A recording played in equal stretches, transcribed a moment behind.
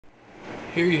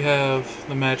Here you have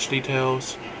the match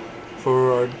details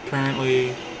for our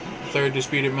currently third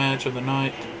disputed match of the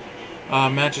night.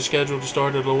 Match is scheduled to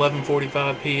start at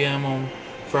 11:45 p.m. on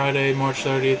Friday, March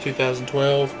 30th,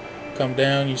 2012. Come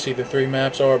down, you see the three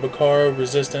maps are Bakaara,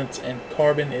 Resistance, and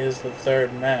Carbon is the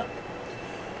third map.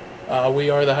 We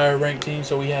are the higher ranked team,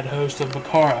 so we had host of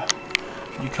Bakaara.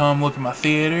 You come look at my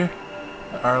theater.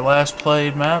 Our last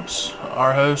played maps,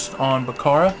 our host on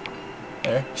Bakaara.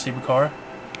 There, you see Bakaara.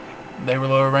 They were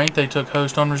lower ranked, they took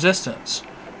host on Resistance.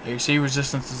 There you see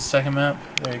Resistance is the second map.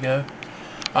 There you go.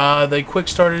 They quick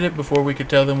started it before we could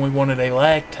tell them we wanted a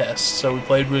lag test, so we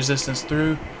played Resistance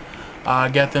through.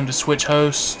 Got them to switch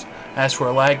hosts, asked for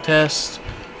a lag test.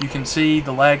 You can see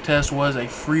the lag test was a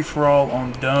free-for-all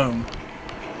on Dome.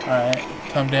 Alright,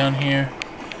 come down here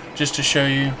just to show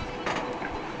you.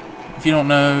 If you don't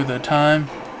know the time,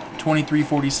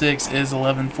 23:46 is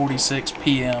 11:46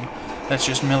 p.m. That's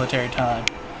just military time.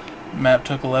 Map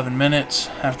took 11 minutes.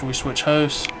 After we switch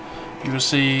hosts, you will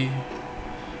see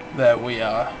that we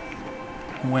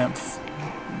went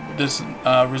this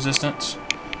Resistance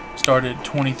started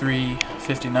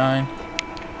 23:59.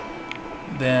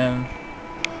 Then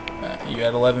you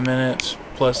had 11 minutes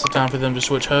plus the time for them to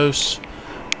switch hosts.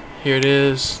 Here it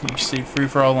is. You can see free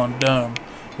for all on Dome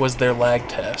was their lag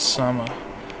test. So I'm gonna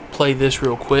play this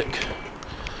real quick.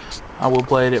 I will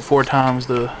play it at 4 times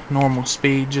the normal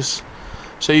speed, just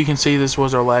so you can see this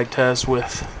was our lag test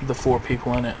with the 4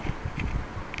 people in it.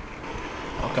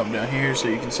 I'll come down here so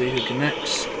you can see who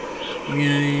connects.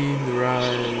 Immunity, the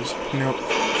Rise, Milk.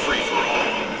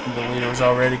 The leader was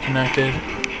already connected.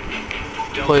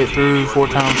 Play it through 4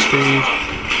 times speed.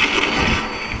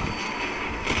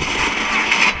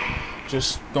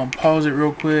 Just gonna pause it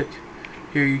real quick.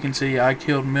 Here you can see I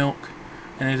killed Milk,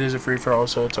 and it is a free for all,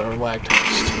 so it's our lag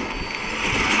test.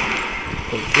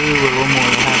 Play it through, we're a little more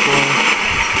than halfway.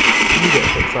 You got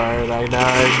hit fired, I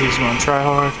died. He's gonna try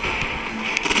hard.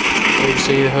 There you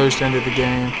see the host ended the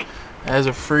game as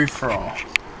a free for all.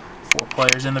 4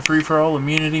 players in the free for all: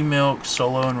 Immunity, Milk,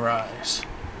 Solo, and Rise.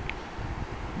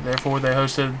 Therefore, they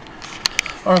hosted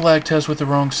our lag test with the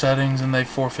wrong settings, and they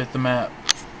forfeit the map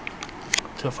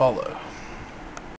to follow.